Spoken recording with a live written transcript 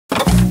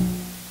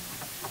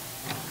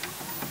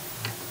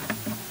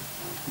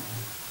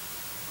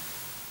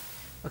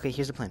Okay,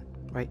 here's the plan,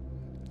 right?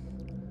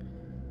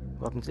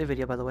 Welcome to the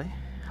video, by the way.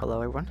 Hello,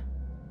 everyone.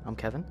 I'm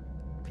Kevin,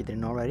 if you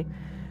didn't know already.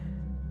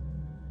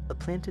 The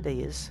plan today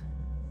is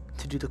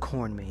to do the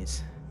corn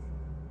maze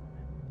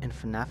in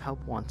FNAF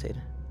Help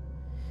Wanted,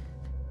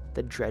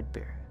 the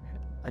Dreadbear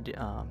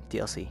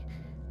DLC,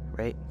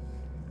 right?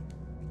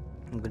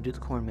 I'm gonna do the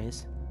corn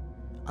maze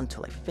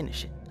until I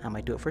finish it. I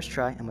might do it first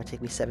try. It might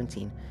take me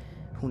 17.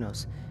 Who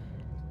knows?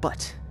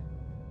 But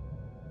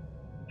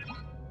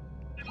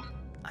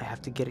I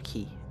have to get a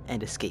key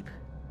and escape.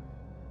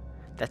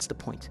 That's the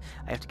point.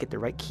 I have to get the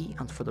right key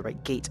for the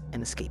right gate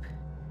and escape,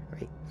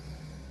 right?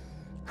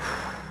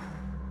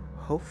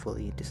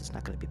 Hopefully this is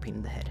not going to be a pain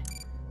in the head.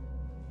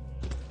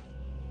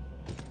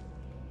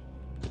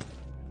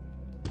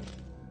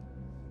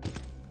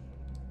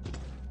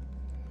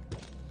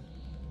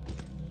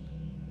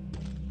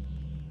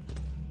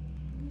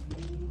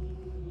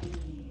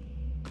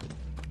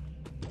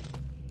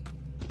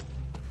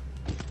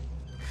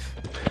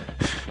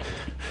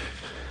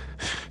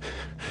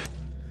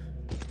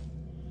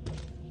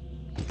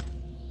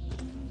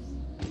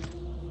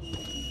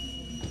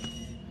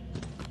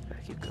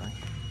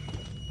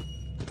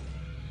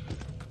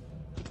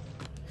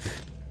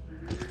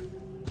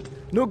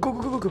 No, go,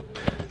 go, go, go, go.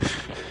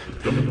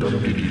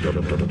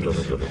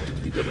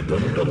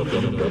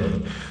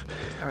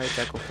 Alright,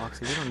 Jackal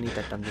Foxy, we don't need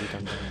that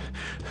dum-dum-dum.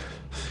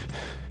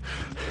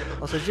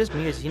 Also, it's just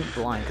me, or is he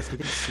blind? Because he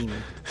didn't see me.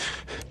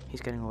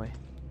 He's getting away.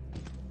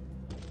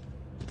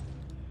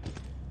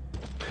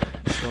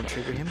 Don't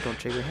trigger him, don't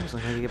trigger him. It's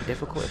going to get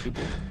difficult if you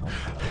do.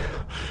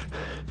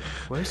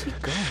 Where is he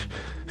going?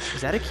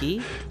 Is that a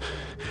key?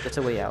 That's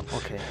a way out,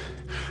 okay.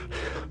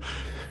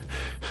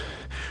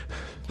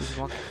 He's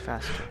walking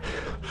faster.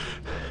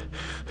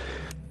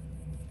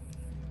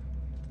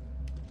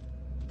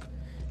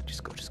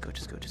 Just go, just go,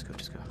 just go, just go,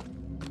 just go.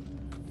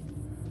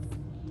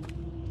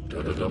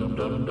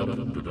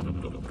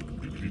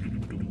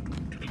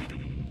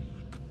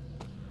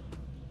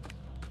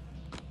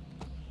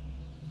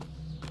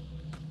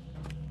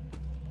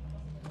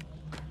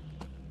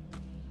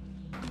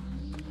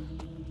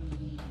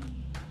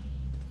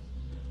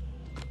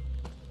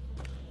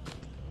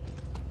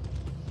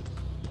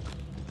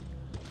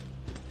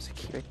 There's a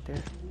key right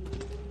there.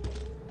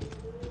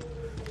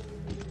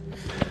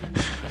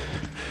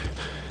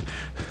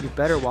 You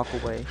better walk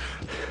away.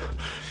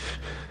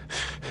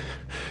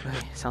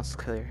 Okay, sounds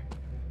clear.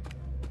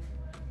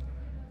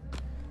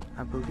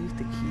 I believe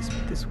the keys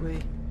this way.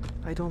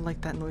 I don't like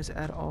that noise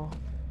at all.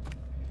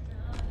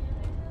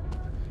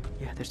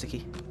 Yeah, there's the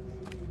key.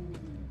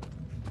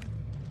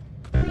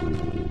 Okay.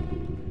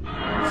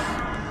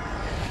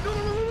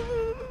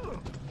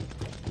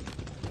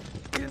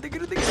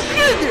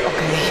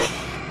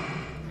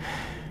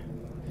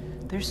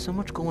 There's so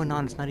much going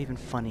on, it's not even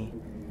funny.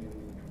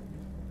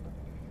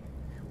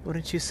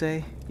 Wouldn't you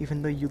say,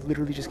 even though you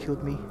literally just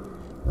killed me?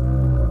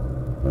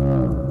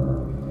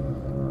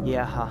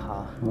 Yeah,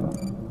 haha.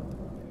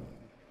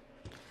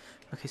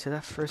 Okay, so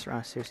that first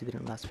round seriously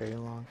didn't last very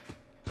long.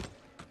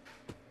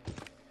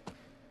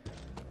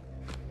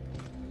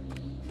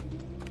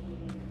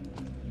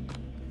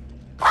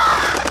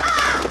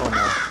 Oh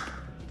no.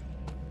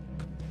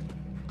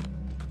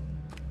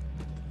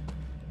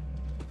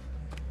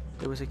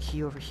 There was a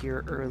key over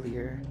here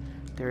earlier.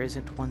 There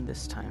isn't one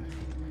this time.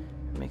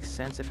 It makes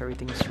sense if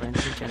everything is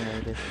randomly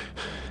generated.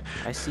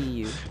 I see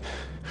you.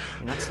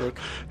 You're not slick.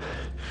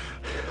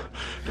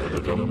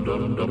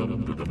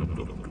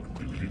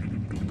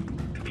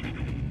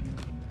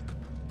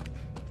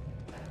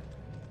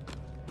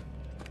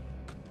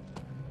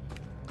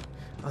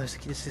 Oh, this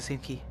is the same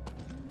key.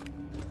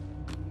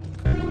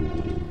 Go, go,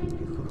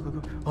 go,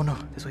 go. Oh no,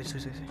 this way, this way,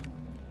 this way.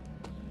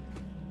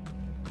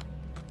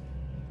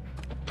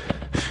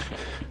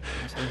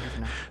 Nice, I'm here for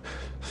now.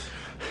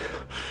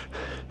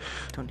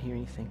 Don't hear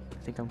anything. I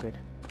think I'm good.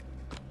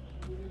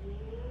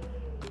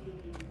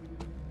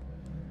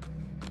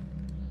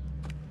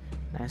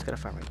 Now I just gotta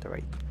find the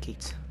right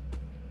gates.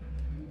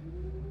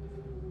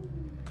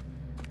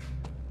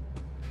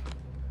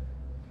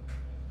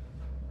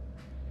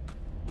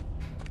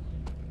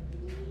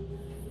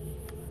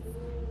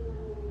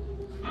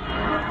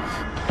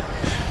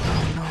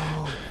 Oh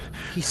no!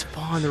 He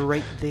spawned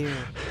right there.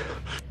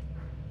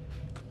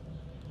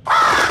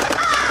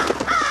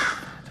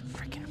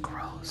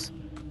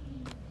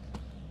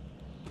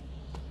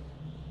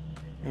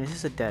 And is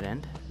this a dead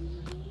end?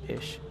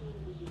 Ish.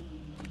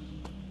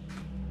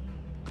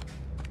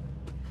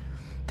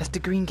 That's the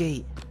green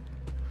gate.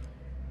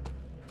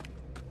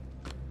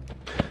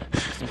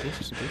 Just in case,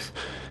 just in case.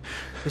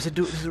 There's a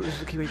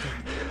key right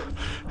there.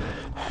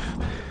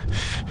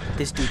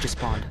 This dude just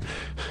spawned.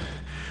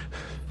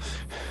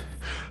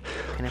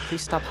 Can I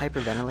please stop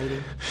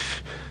hyperventilating?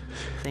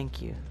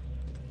 Thank you.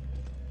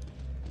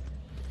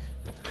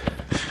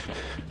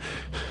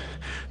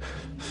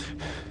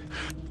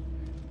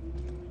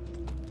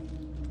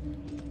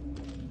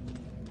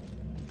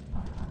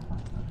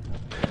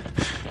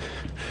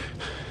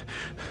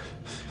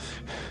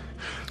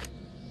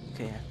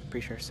 Okay, yeah,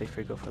 pretty sure it's safe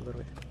for you to go for a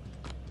little bit.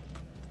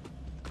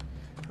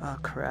 Oh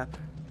crap.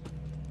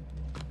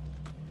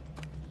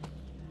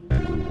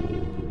 Come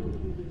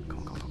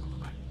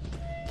on.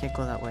 Can't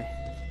go that way.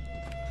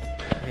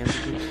 Okay, I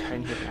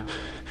didn't hear him now.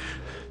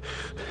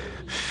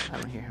 I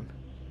don't hear him.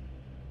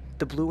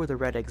 The blue or the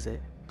red exit?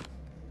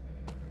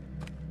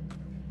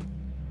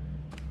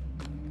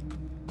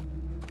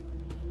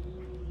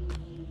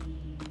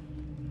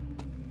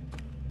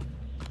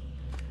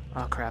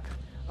 Oh crap.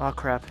 Oh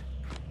crap.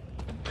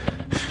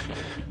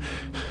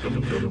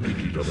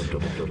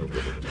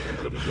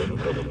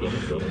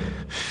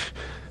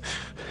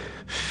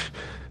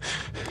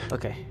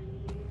 Okay.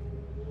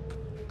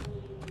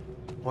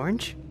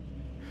 Orange?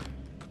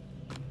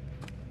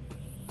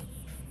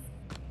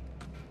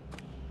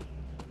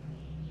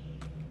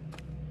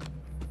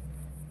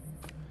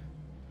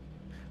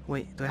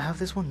 Wait, do I have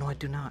this one? No, I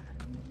do not.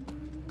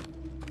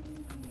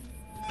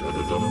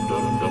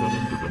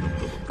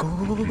 Go.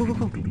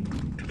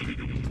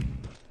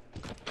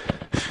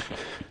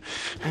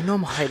 I know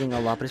I'm hiding a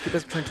lot, but it's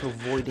because I'm trying to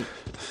avoid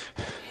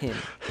him.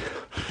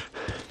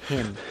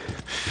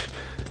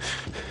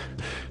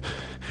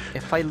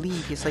 If I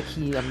leave, it's like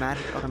he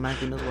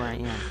automatically knows where I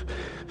am.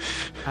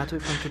 I have to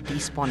wait for him to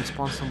despawn and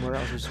spawn somewhere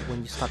else, which is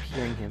when you stop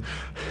hearing him.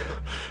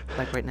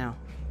 Like right now.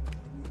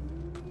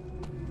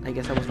 I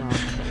guess I was wrong.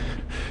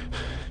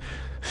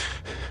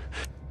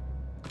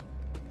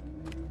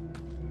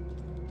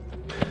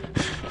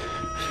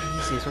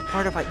 Jesus, what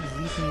part of you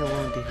leave me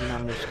alone did you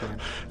not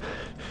understand?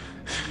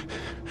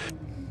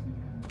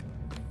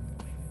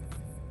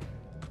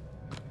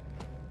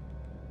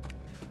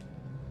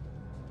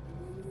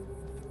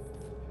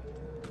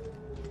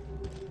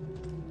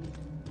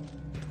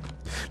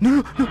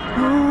 No!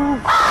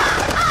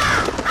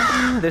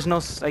 There's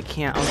no... I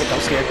can't. I'll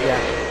get scared.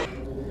 Yeah.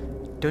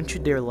 Don't you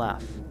dare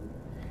laugh.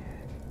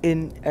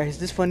 Is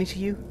this funny to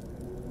you?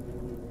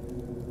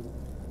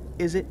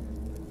 Is it?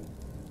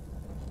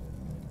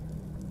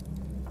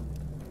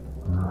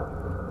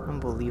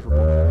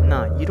 Unbelievable.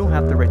 Nah, you don't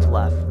have the right to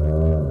laugh.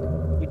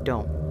 You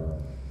don't.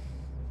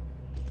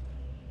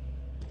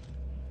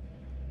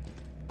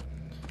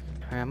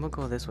 Alright, I'm gonna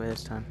go this way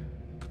this time.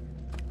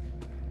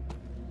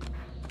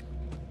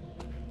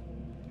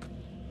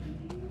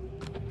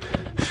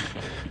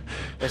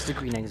 That's the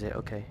green exit,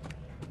 okay.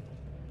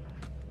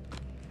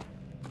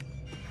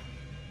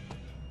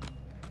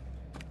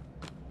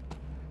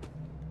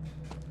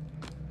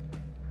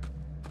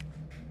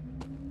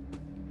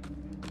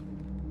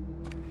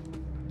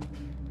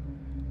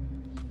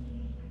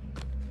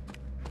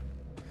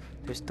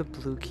 There's the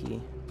blue key.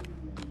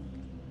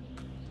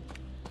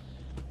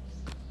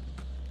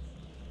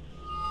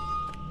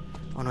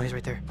 Oh no, he's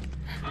right there.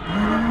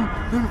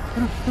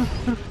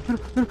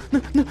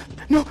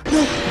 No!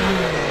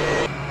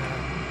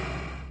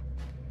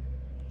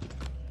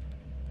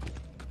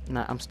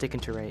 Nah, I'm sticking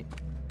to right.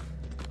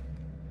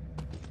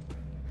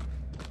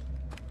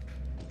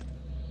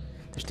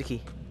 There's the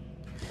key.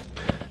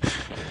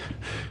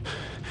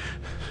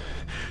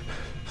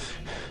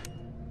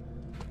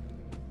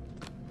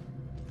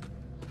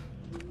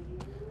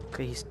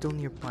 Okay, he's still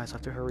nearby, so I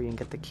have to hurry and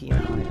get the key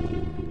and hide.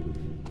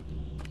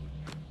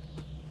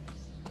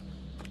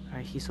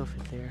 Alright, he's over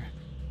there.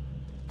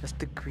 That's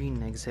the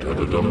green exit. I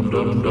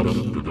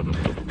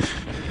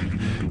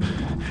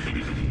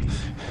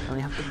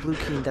only have the blue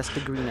key and that's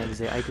the green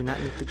exit. I do not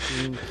need the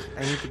green.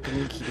 I need the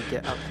green key to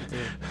get out of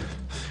there.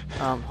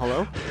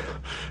 Hello?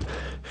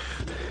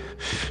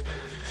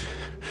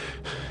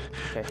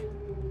 Okay.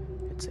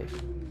 It's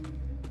safe.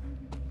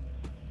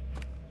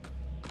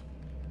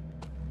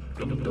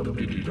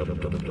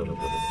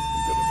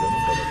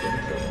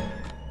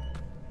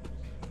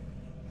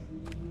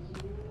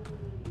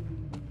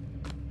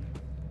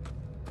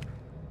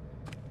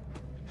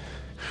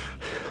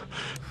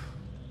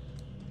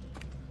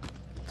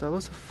 So that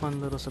was a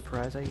fun little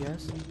surprise, I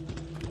guess.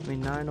 I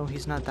mean, now I know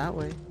he's not that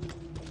way.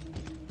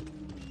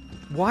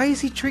 Why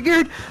is he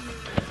triggered?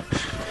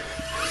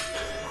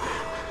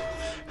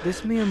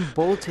 This man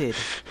bolted.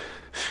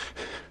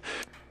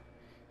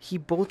 He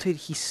bolted,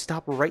 he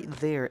stopped right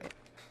there.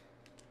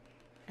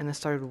 And then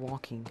started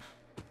walking.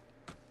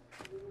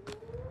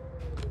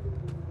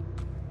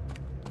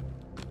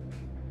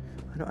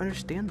 I don't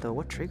understand though,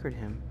 what triggered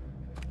him?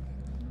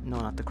 No,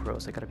 not the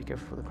crows, I gotta be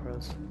careful for the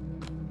crows.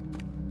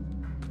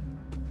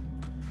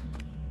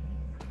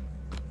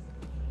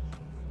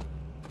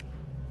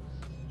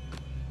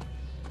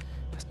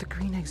 That's the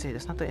green exit,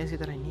 that's not the exit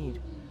that I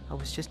need. I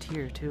was just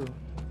here too.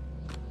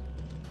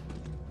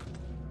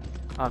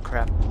 Oh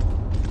crap.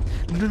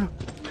 No.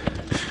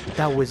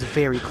 That was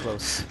very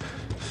close.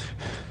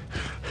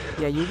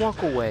 Yeah, you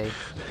walk away.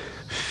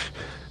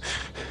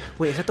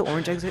 Wait, is that the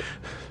orange exit?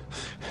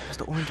 That's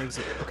the orange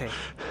exit. Okay.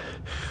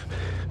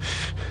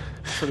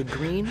 So the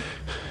green,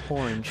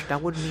 orange.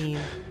 That would mean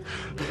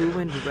blue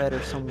and red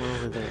are somewhere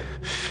over there.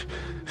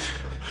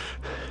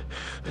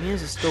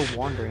 Mia's is still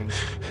wandering.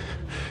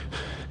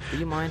 Do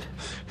you mind?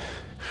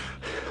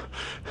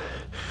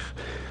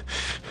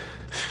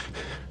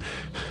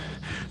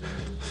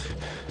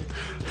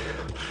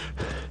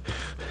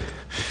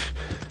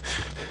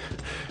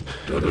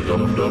 I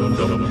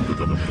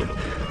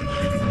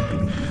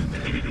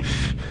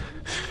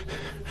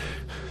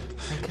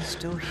can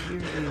still hear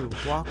you.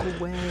 Walk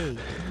away.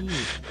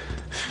 Leave.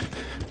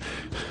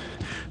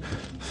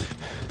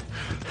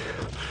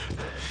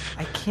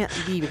 I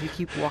can't leave if you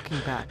keep walking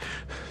back.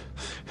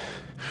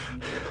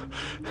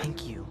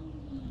 Thank you.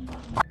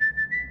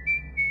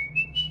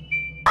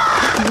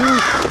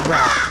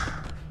 Crap.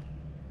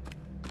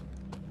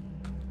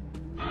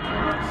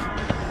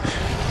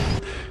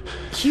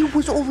 He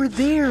was over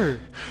there!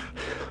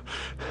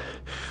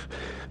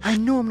 I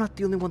know I'm not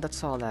the only one that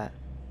saw that.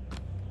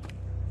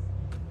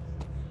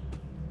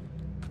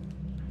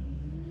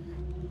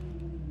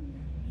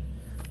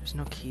 There's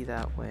no key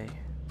that way.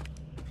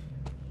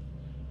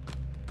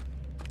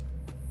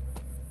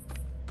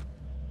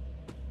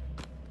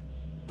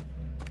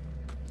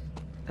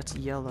 That's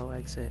yellow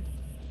exit.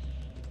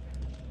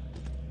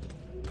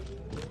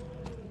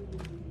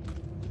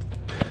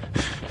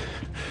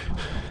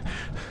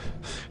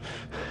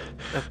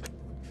 Oh.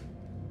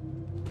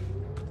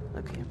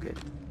 Okay, I'm good.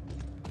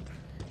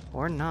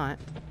 Or not.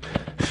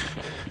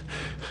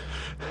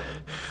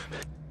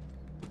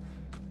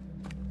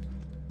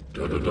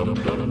 Oh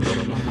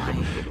my.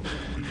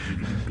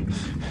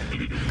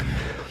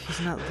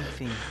 He's not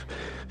leaving.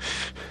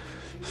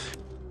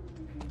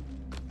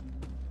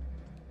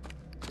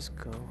 Just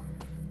go.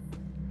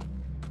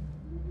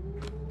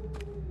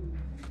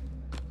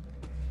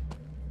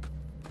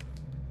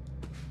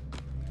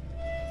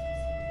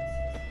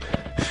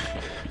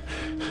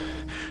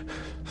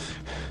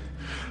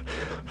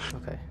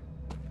 Okay.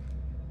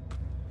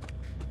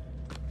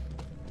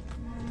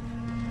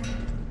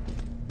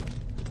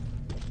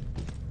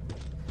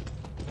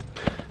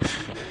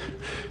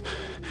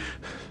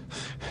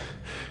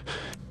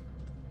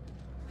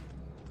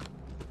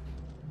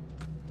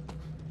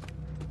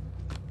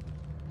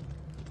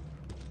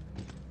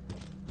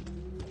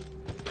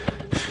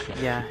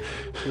 Yeah,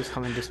 he was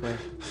coming this way.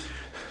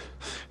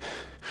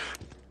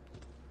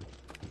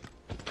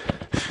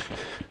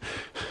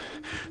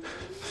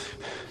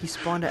 He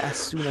spawned as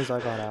soon as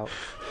I got out.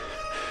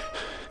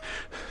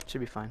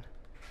 Should be fine.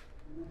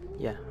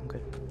 Yeah, I'm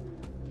good.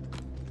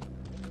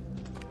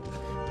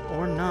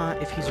 Or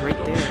not, if he's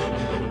right there.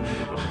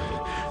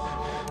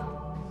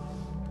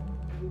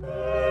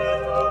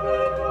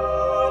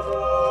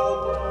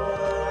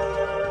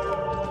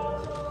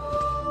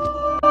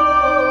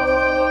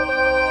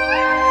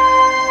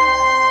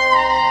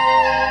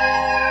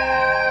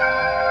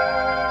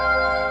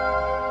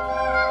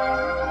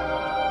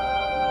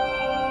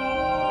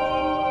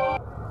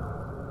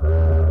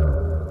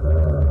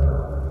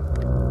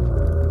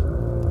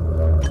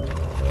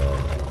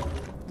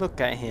 Look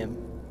at him.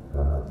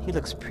 He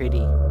looks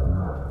pretty.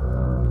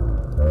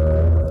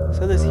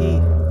 So does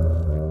he.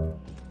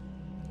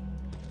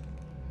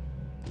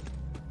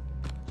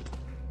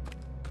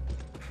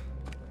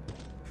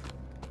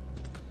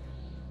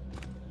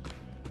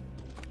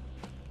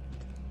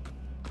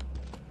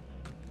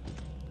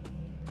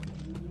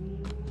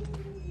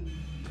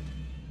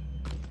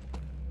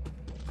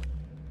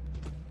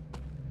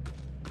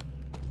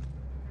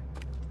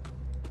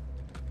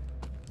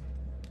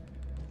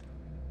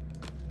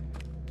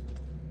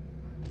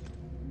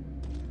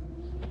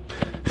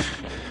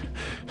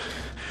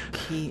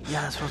 Key.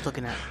 Yeah, that's what I was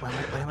looking at. What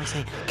am I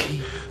saying?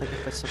 Key. Like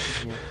if it's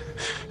something new.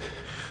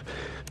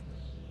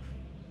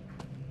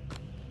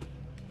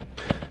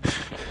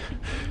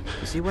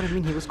 You see what I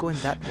mean? He was going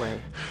that way.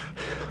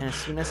 And as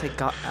soon as I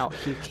got out,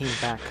 he came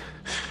back.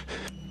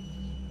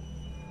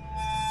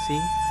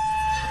 See?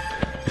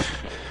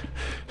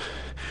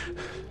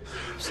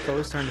 I'm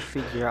slowly starting to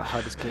figure out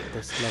how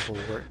this level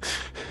works.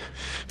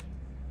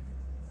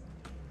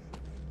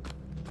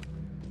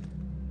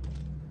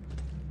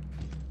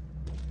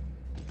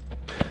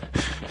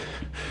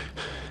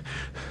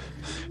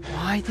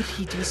 Why did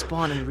he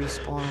despawn and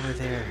respawn over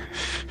there?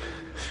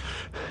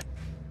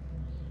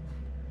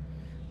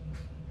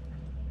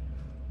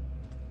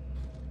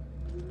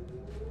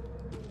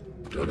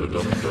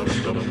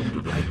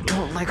 I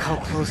don't like how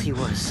close he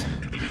was.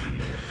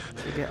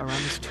 To get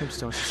around this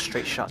tombstone, it's a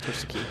straight shot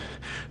towards the key.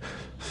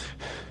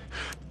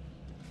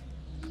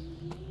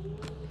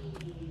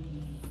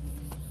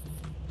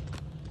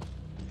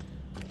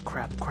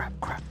 Crap, crap,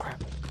 crap,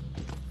 crap.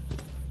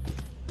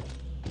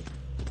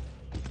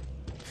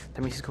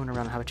 That means he's going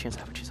around. I have a chance,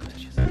 I have a chance, I have a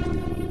chance.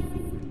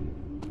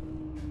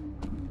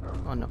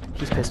 Oh no,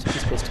 he's pissed,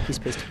 he's pissed, he's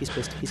pissed, he's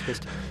pissed, he's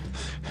pissed.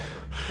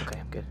 Okay,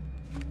 I'm good.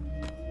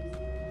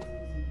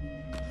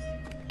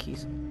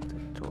 Keys at the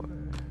door.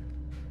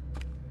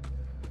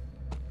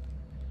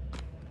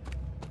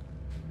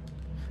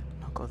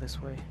 I'll go this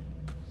way.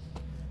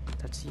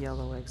 That's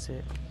yellow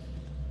exit.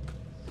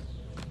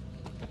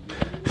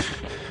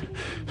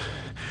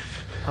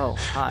 Oh,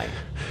 hi.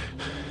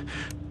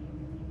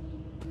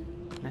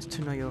 Nice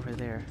to know you're over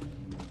there.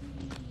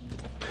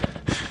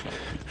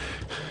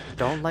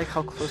 Don't like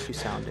how close you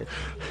sounded.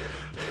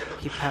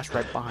 He passed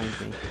right behind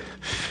me.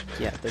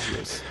 Yeah, there he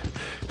is.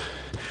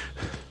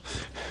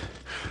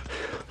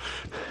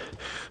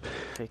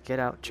 Okay, get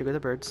out. Trigger the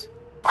birds.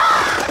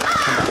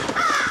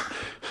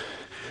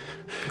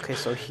 Okay,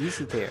 so he's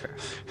there.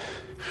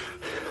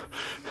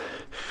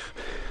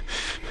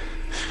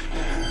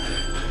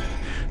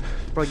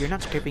 Bro, you're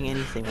not scraping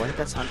anything. Why did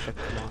that sound effect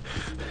come on?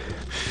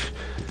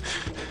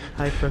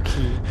 Hi,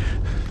 Brookie.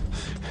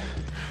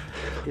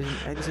 There's an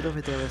exit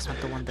over there, but it's not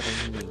the one that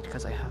I need,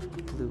 because I have a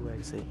blue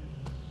exit.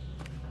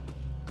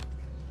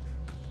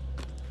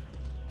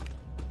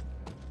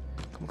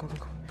 Come on, come on,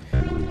 come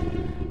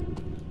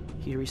on.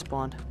 He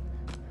respawned.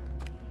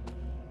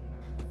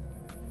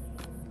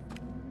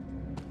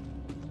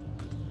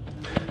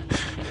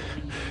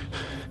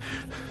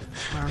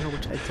 I don't know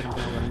which exit I'm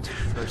gonna run into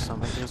first, so I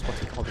might as well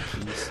take all the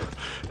keys.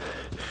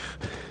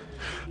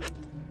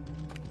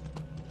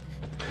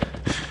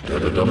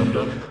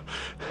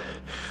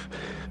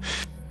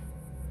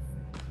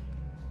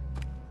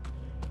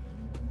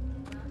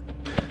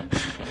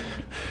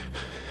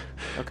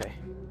 Okay.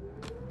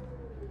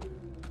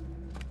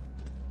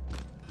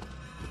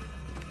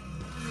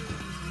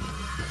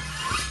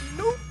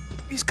 Nope!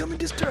 He's coming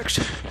this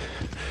direction!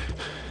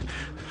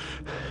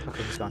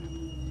 Okay, he's gone.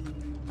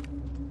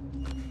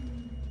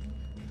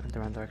 The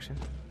wrong direction.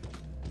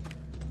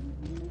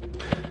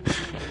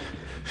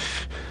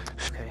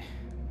 Okay.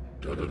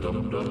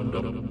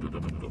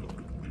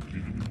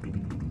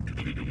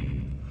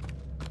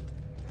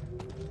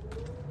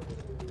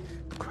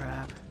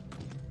 Crap.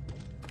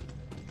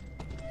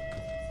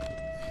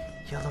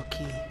 Yellow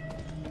key.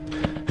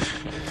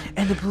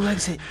 And the blue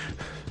exit!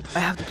 I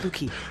have the blue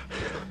key.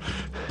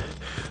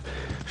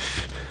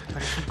 But I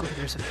can't go through,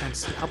 there's a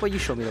fence. How about you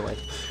show me the way?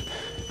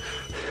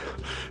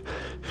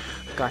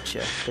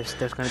 Gotcha.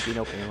 There's gonna be an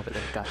opening over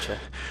there. Gotcha.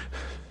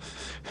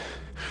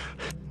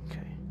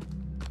 Okay.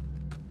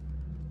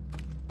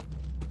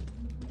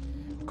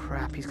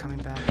 Crap, he's coming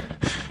back.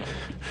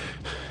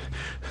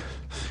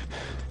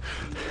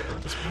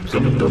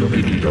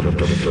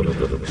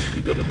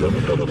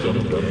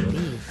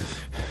 Leave.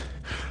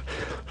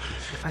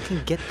 If I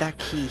can get that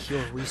key, he'll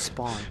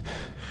respawn.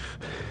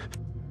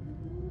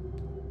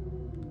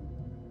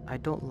 I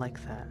don't like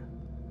that.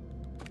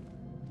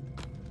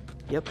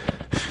 Yep.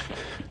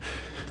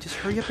 Just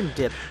hurry up and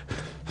dip.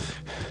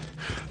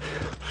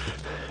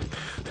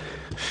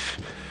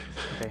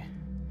 Okay.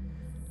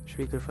 Should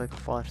be good for like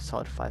a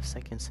solid 5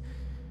 seconds.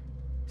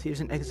 See, there's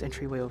an exit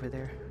entryway over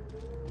there.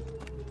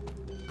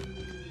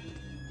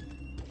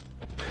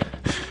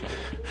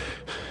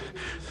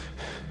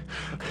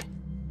 Okay.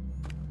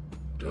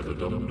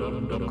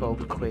 Go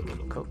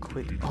quick. Go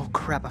quick. Oh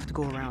crap, I have to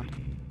go around.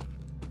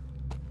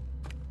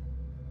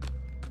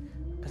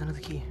 There's another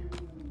key.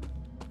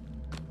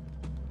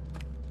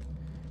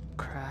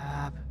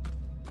 Crap.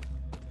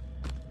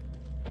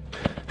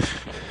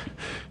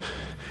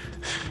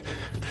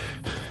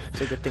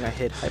 It's a good thing I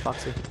hid. Hi,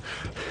 Foxy.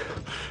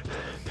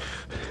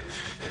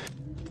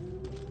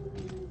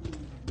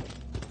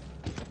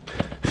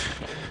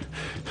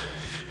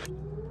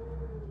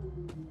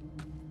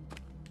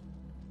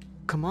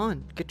 Come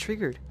on, get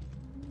triggered.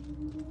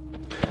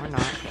 Or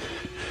not.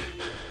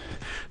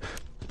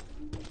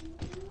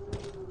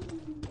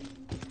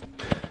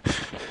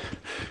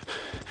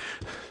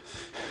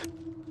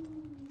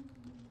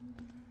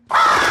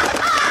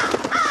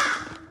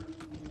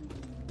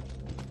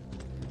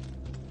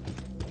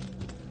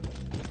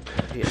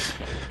 He is.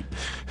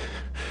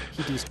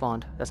 He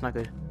despawned. That's not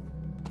good.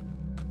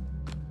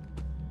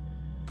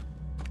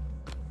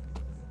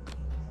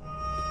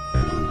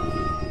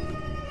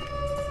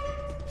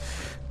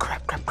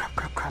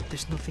 Crap.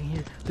 There's nothing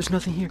here. There's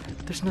nothing here.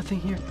 There's nothing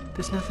here.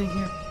 There's nothing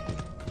here.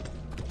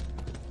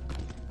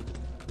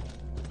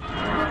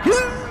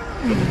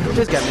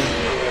 Just get me.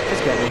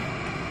 Just get me.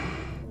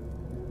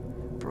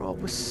 Bro,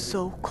 it was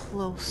so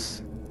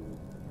close.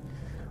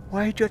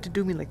 Why did you have to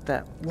do me like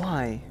that?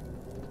 Why?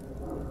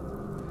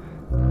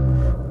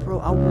 Bro,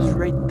 I was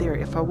right there.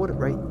 If I would've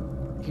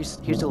here's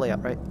the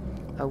layout, right?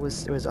 There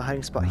was a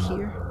hiding spot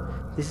here.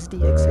 This is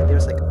the exit.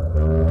 There's like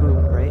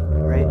boom, right?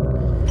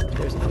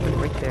 There's nothing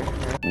right there.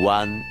 Right?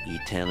 One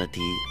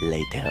eternity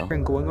later.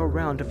 And going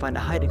around to find a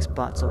hiding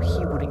spot so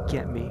he wouldn't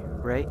get me,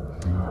 right?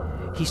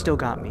 He still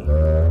got me.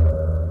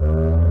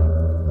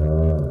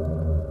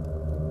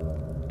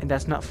 And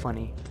that's not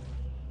funny.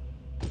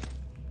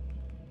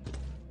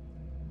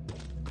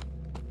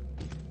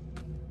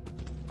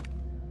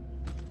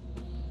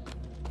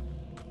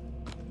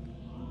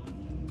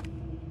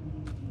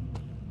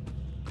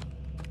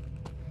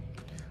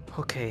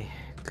 Okay,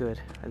 good.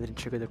 I didn't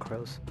trigger the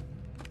crows.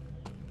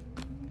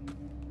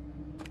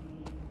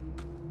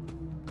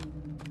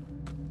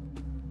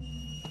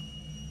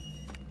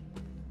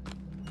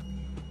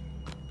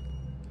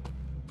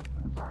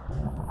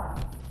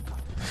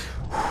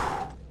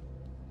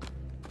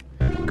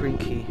 Green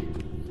key.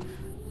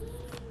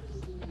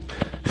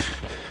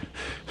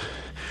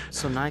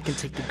 So now I can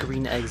take the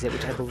green exit,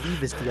 which I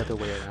believe is the other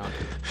way around.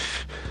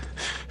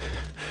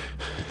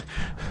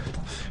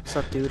 What's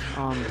up, dude?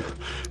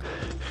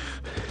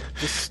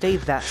 Just stay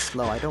that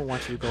slow. I don't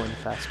want you to go any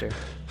faster.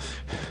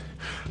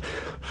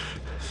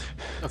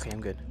 Okay,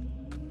 I'm good.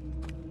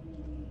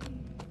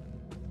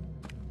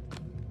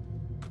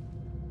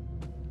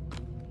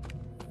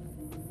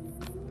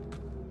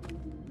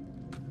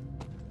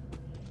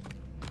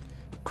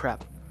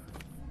 crap.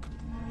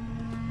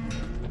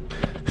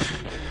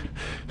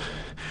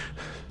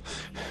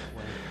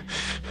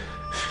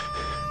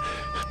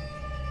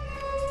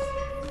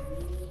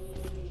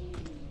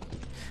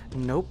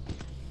 Nope.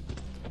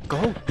 Go.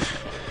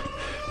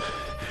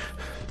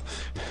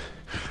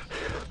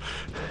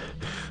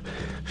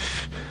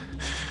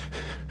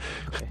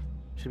 Okay.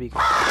 Should be good.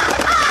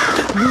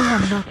 No,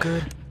 I'm not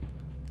good.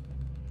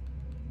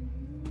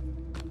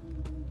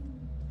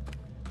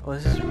 Oh,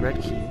 this is red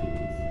key.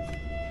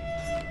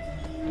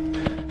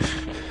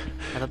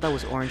 I thought that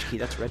was orange key.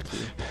 That's red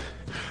key.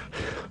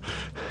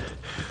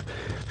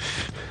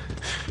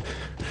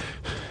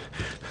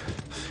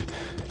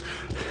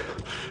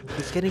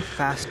 He's getting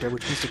faster,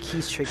 which means the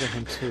keys trigger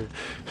him too.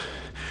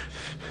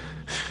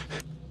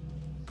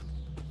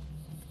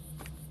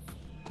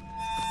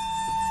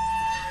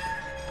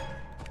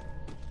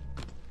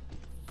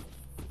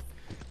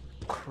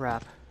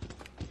 Crap.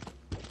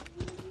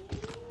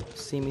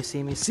 See me,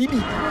 see me, see me!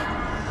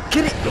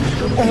 Get it!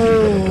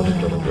 Oh!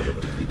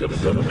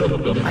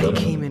 I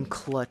came in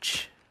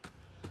clutch.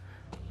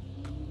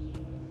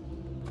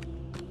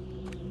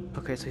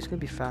 Okay, so he's gonna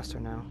be faster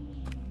now.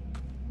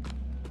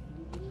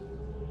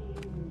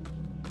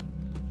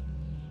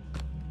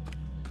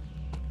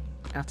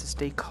 I have to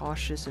stay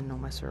cautious and know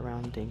my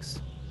surroundings.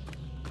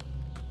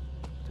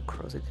 The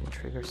crows, it didn't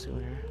trigger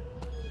sooner.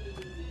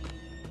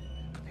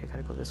 Okay, I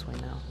gotta go this way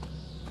now.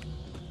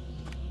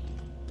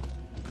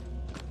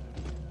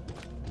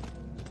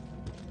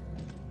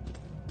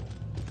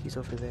 He's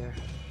over there.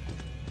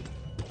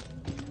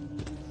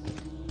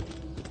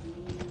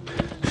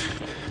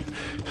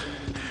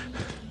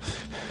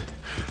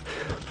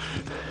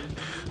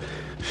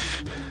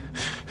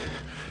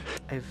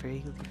 I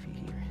vaguely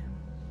hear him.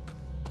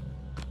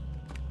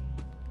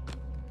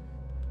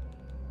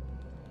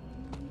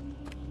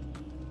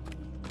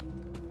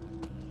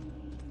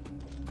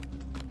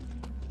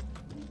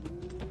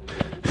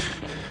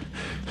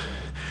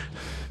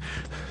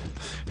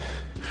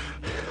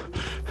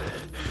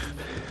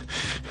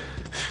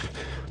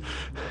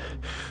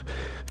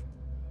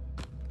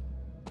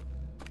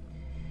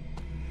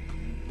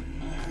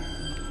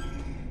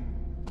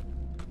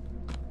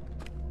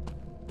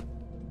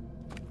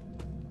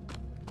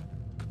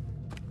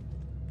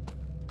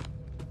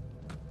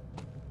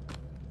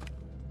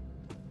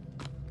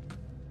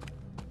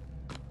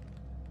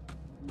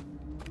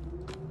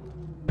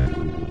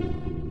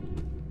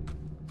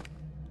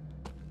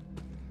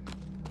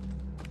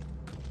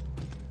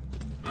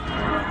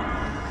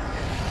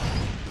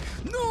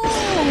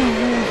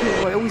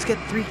 I always get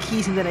 3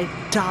 keys and then I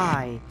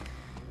die.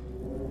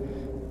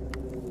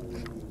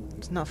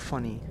 It's not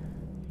funny.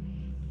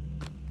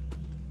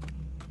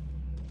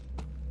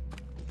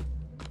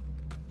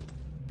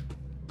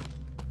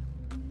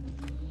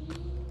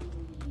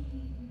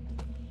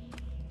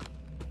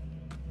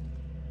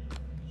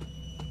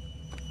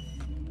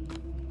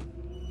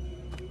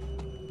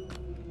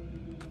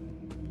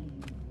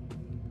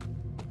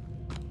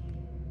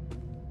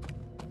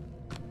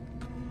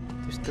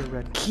 There's the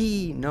red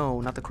key.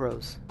 No, not the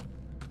crows.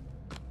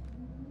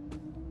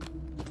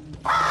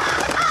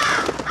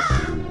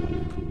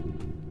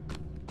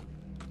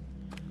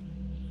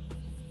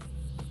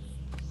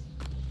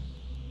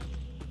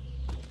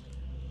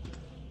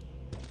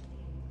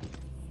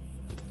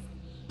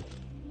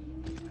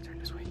 Turn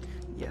this way.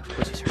 Yeah, of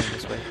course he's turning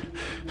this way.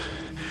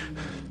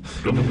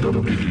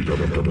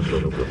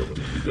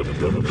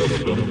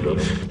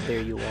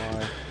 There you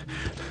are.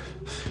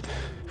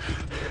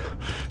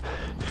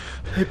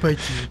 I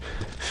bite you.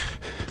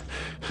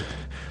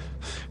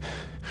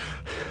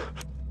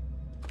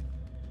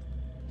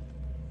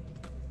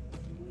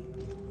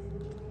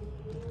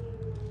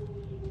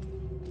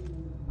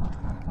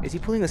 Is he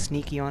pulling a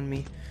sneaky on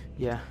me?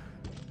 Yeah.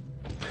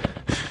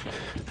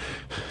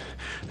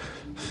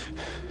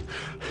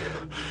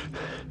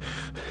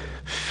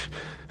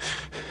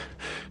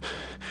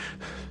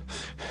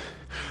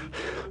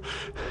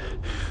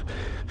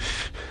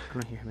 I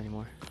don't hear him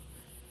anymore.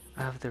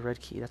 I have the red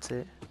key, that's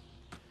it.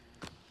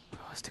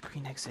 Oh, it's the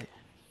green exit.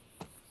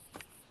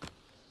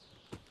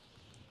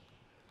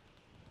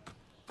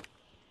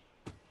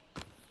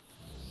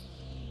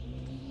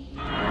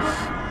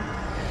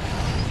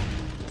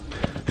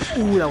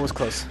 Ooh, that was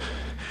close.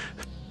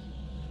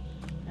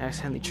 I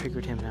accidentally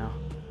triggered him now.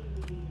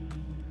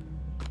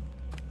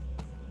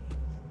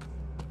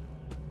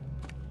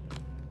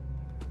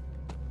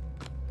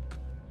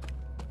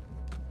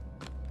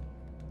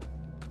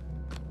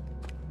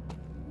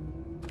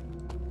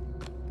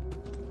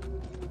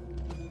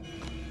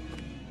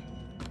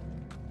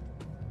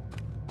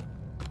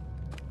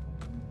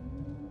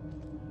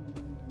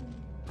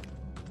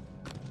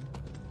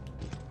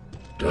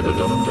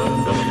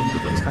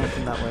 It's coming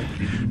from that way.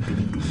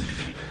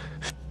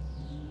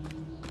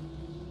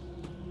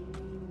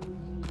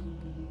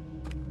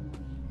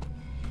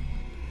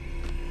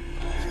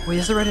 Wait,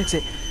 there's the red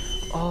exit.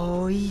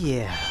 Oh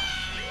yeah.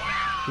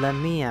 Let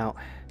me out.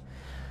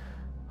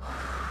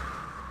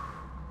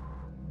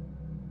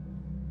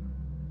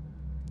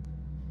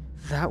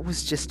 That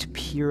was just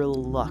pure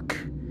luck.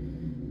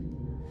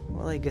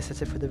 well, I guess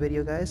that's it for the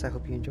video, guys. I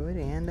hope you enjoyed,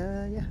 and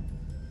yeah,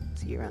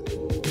 see you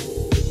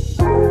around.